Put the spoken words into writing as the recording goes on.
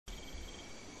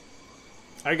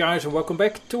Hi guys and welcome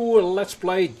back to Let's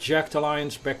Play Jagged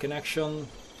Alliance Back in Action.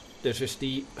 This is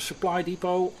the supply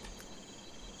depot.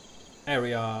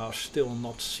 Area still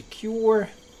not secure.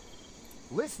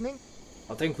 Listening.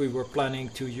 I think we were planning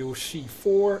to use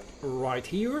C4 right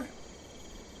here.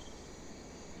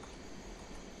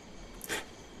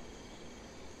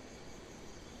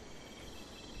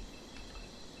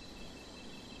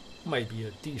 Maybe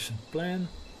a decent plan.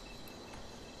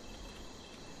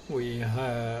 We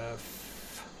have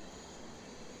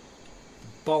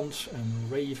Buns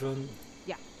and Raven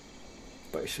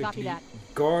basically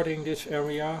guarding this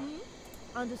area.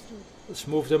 Understood. Let's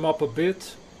move them up a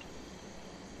bit.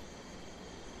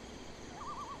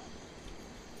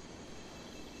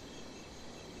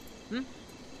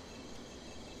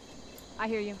 I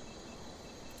hear you.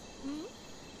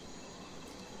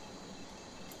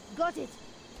 Got it.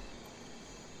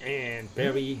 And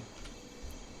Barry,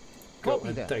 go Copy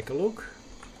and that. take a look.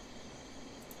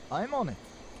 I'm on it.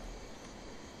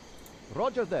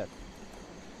 Roger that.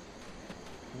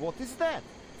 What is that?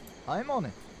 I'm on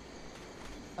it.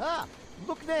 Ah,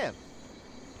 look there.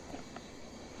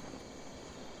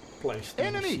 Place the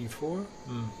Enemy! C4.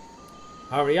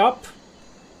 Hurry up.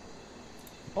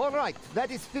 All right,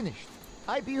 that is finished.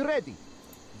 I be ready.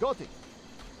 Got it.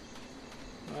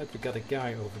 Right, we got a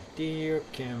guy over there.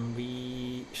 Can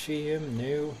we see him?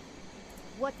 No.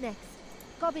 What next?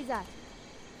 Copy that.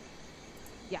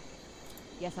 Yeah.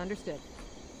 Yes, understood.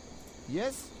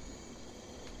 Yes?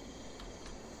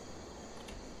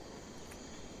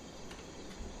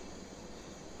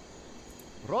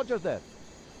 Roger that.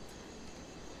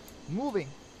 Moving.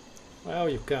 Well,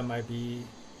 you can maybe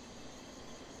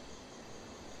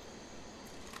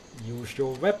use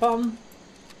your weapon.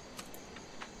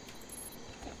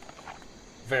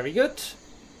 Very good.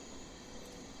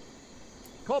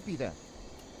 Copy that.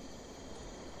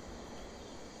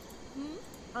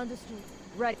 Understood.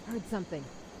 Right, heard something.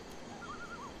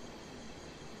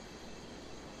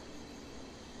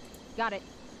 Got it.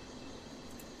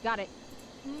 Got it.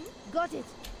 Got it.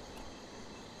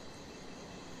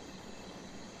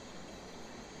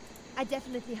 I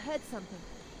definitely heard something.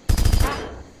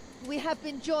 We have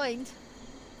been joined.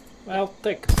 Well,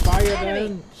 take fire Enemy.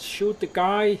 then. Shoot the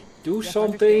guy. Do Yes,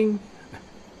 something.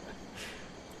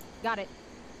 Got it.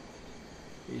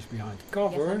 He's behind Yes,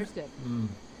 cover. understood.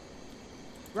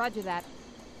 Roger that.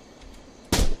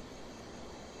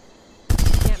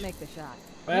 Can't make the shot.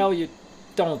 Well, you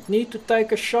don't need to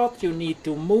take a shot. You need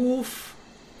to move.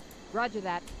 Roger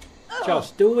that.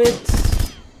 Just do it.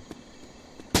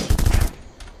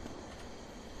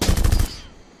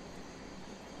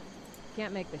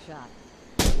 Can't make the shot.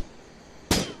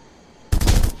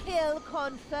 Kill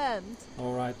confirmed.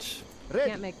 Alright. Ready.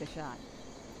 Can't make the shot.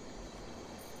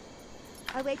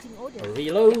 Awaiting orders.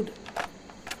 Reload.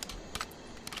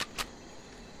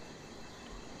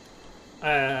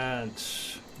 And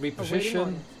Awaiting reposition.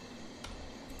 orders.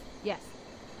 Yes.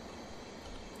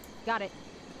 Got it.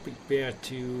 Prepare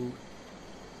to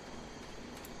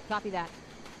Copy that.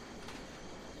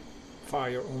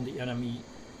 fire on the enemy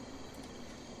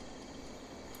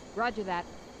Roger that.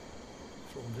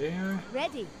 from there.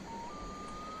 Ready.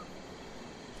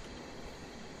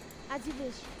 As you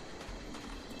wish.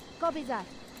 Copy that.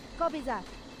 Copy that.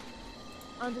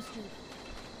 Understood.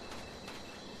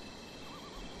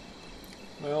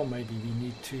 Well, maybe we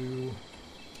need to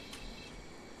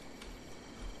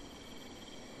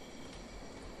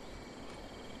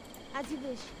As you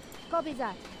wish. Copy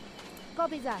that.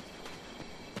 Copy that.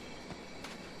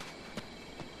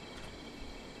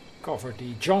 cover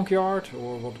the junkyard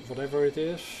or whatever it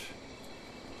is.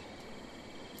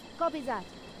 Copy that.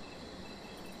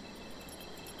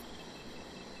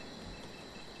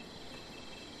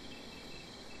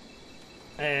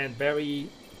 And Barry,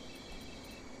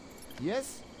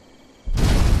 Yes?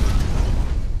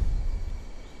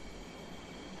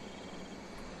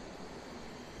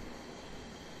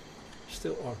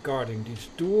 still are guarding this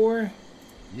door.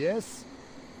 Yes?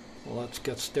 Let's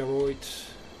get Steroid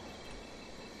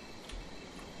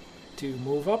to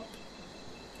move up.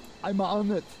 I'm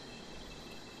on it.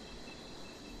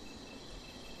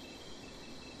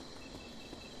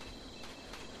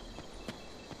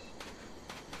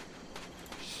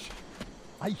 Shh.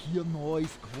 I hear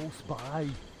noise close by.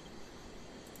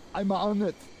 I'm on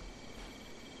it.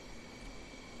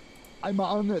 I'm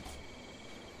on it.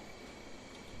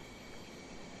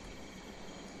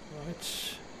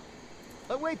 Right.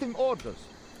 Awaiting orders.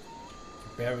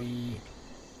 Barry,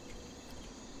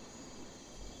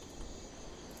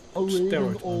 Awaiting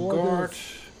Steroid on guard.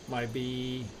 orders. Might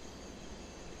be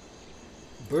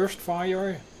burst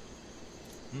fire.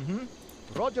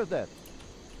 Roger that.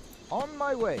 On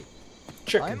my way.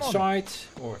 check I'm on inside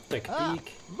or take a Ah,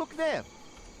 peek. look there.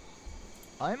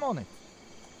 I'm on it.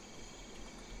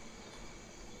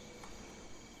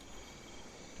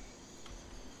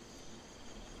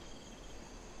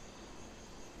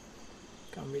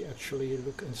 Can we actually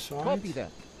look inside? Copy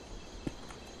that.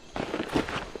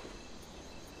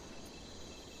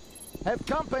 Have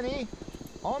company.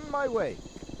 On my way.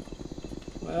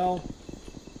 Well,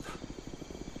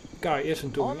 guy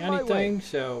isn't doing On my anything, way.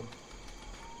 so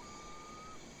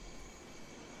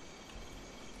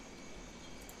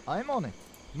I'm on it.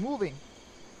 Moving.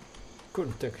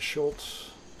 couldn't take a shot.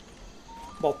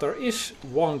 But there is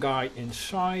one guy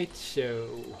inside, so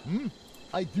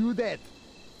I do that.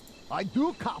 I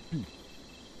do copy.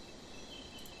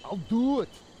 I'll do it.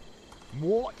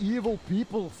 More evil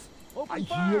peoples. I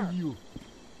hear you.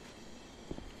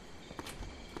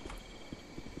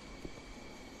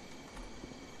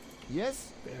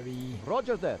 Yes, very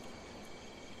roger that.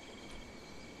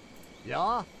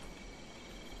 Yeah.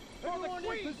 Everyone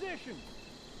in position.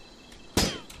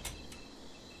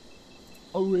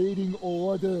 Awaiting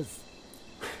orders.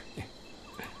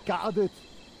 Got it.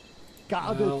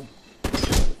 Got well.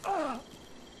 it.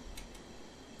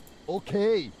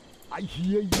 Okay, I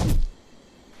hear you.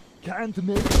 Can't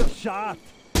make the shot.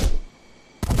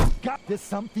 There's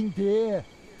something there.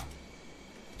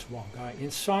 It's one guy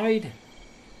inside.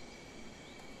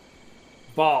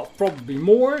 But probably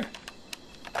more.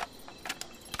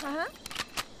 Uh-huh.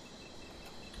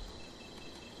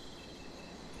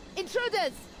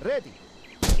 Intruders! Ready.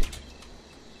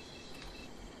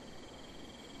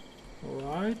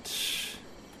 Alright.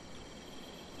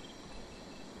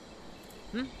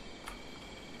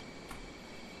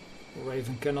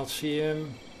 Raven cannot see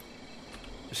him.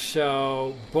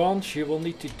 So, Buns, you will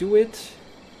need to do it.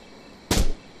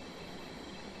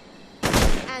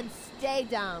 And stay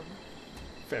down.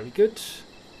 Very good.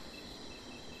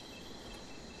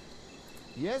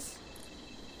 Yes.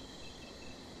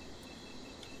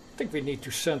 I think we need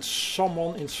to send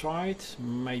someone inside.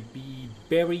 Maybe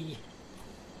Barry.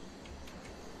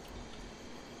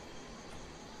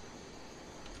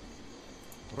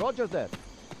 Roger that.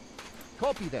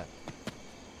 Copy that.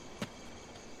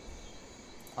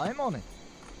 I'm on it.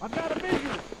 I've got a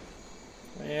visual.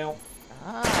 Well,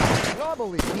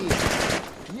 Trouble is here.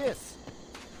 Yes.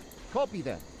 Copy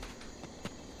that.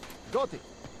 Got it.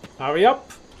 hurry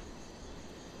up.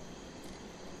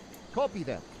 Copy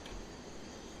that.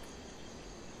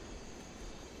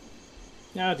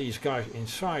 Yeah, these guys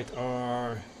inside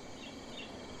are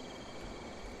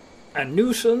a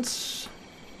nuisance.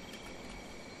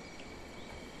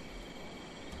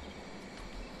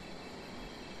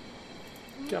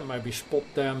 Can maybe spot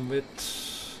them with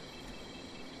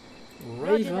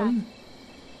Raven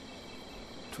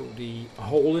through the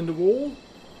hole in the wall.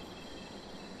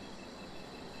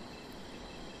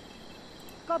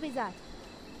 Copy that.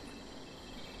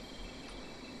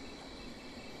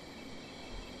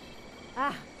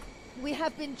 Ah, we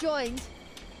have been joined.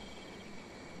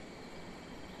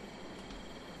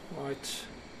 Right.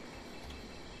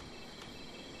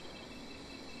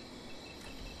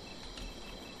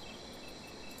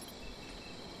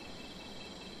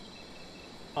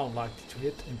 Unlikely to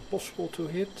hit, impossible to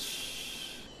hit.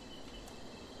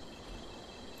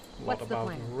 What What's the about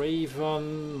plan?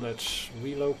 Raven? Let's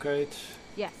relocate.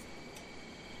 Yes.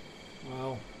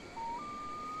 Well,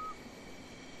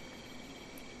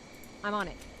 I'm on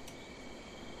it.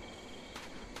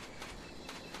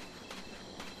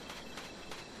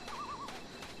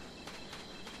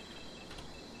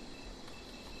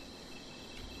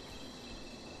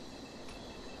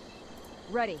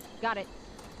 Ready. Got it.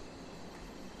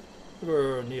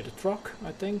 we're near the truck,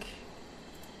 I think.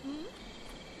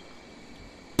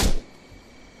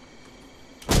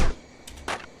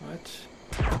 Right.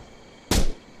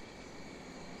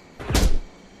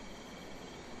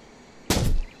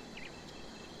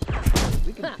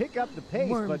 We can pick up the pace,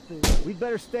 Worm but thing. we'd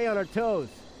better stay on our toes.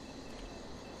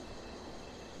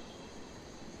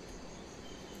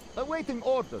 Awaiting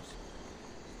orders.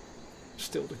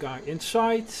 Still the guy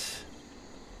inside.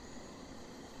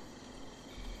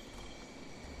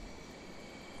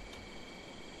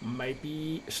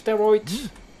 Maybe Steroid.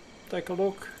 Take a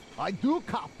look. I do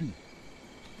copy.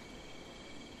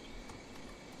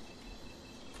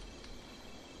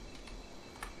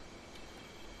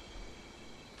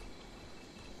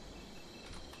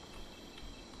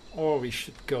 Or we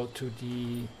should go to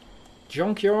the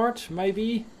junkyard,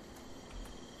 maybe.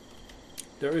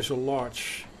 There is a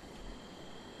large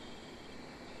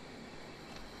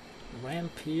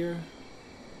ramp here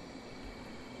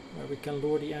where we can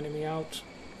lure the enemy out.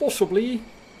 Possibly.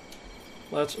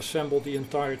 Let's assemble the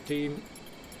entire team.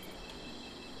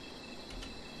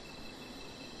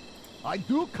 I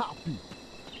do copy.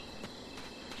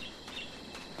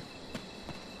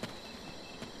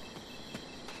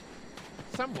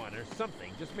 Someone or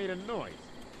something just made a noise.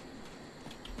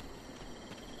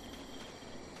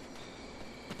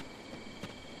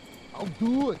 I'll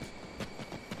do it.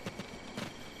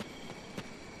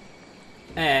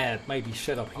 And maybe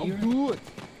set up I'll here. do it.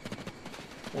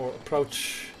 Or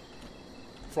approach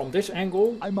from this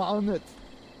angle. I'm on it.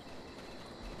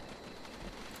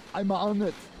 I'm on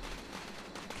it.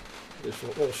 This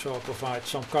will also provide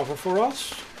some cover for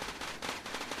us.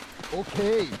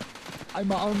 Okay.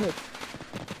 I'm on it.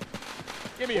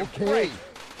 Give me a Okay. break.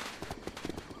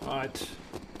 Right,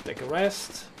 take a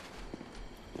rest.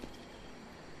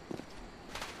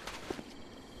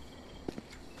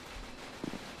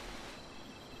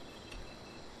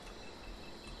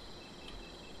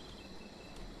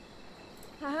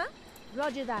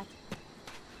 Roger that.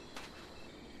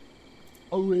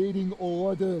 Awaiting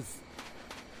orders.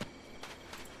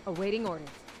 Awaiting orders.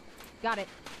 Got it.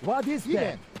 What is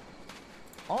that?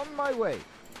 On my way.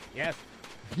 Yes.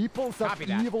 Peoples of Copy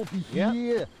that. evil be Yep.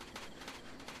 here.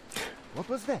 What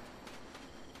was that?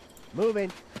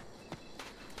 Moving.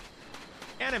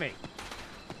 Enemy.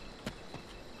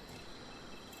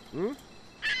 Hmm?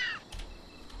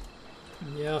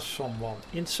 Yeah, someone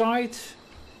inside.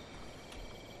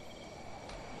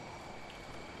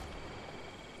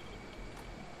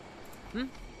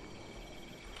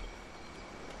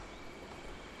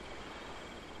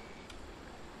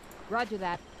 Roger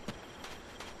that.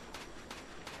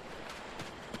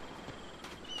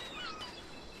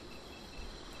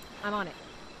 I'm on it.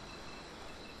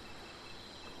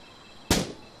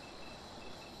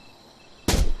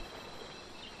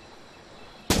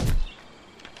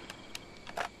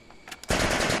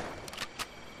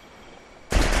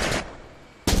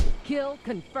 Kill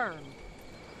confirmed.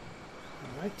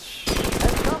 Right.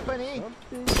 And company.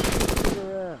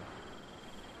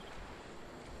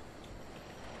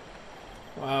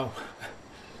 Wow.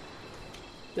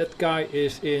 That guy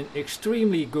is in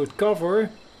extremely good cover.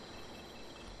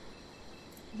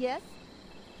 Yes?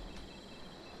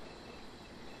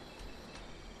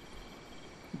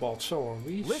 But so are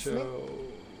we, Listening. so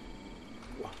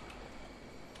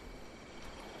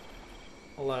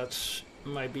let's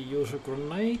maybe use a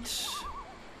grenade.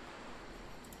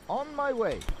 On my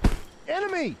way.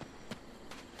 Enemy!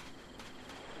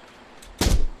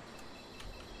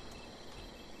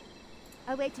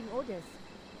 Awaiting orders.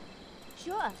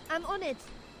 Sure, I'm on it.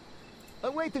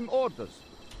 Awaiting orders.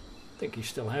 I think he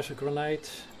still has a grenade.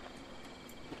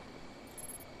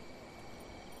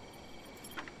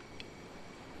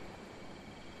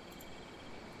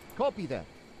 Copy that.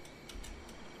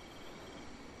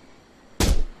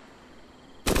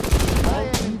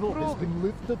 Evil has been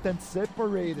lifted and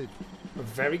separated.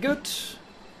 Very good.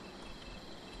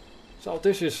 So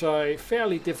this is a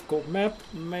fairly difficult map,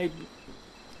 maybe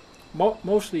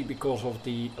mostly because of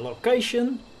the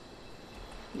location.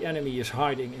 The enemy is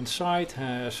hiding inside,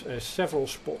 has several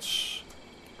spots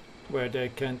where they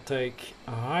can take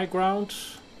a high ground,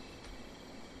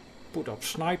 put up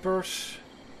snipers.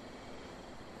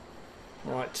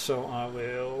 Right, so I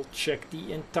will check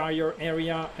the entire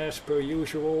area as per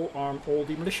usual, arm all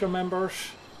the militia members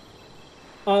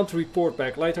and report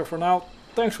back later. For now,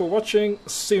 thanks for watching,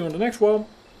 see you in the next one.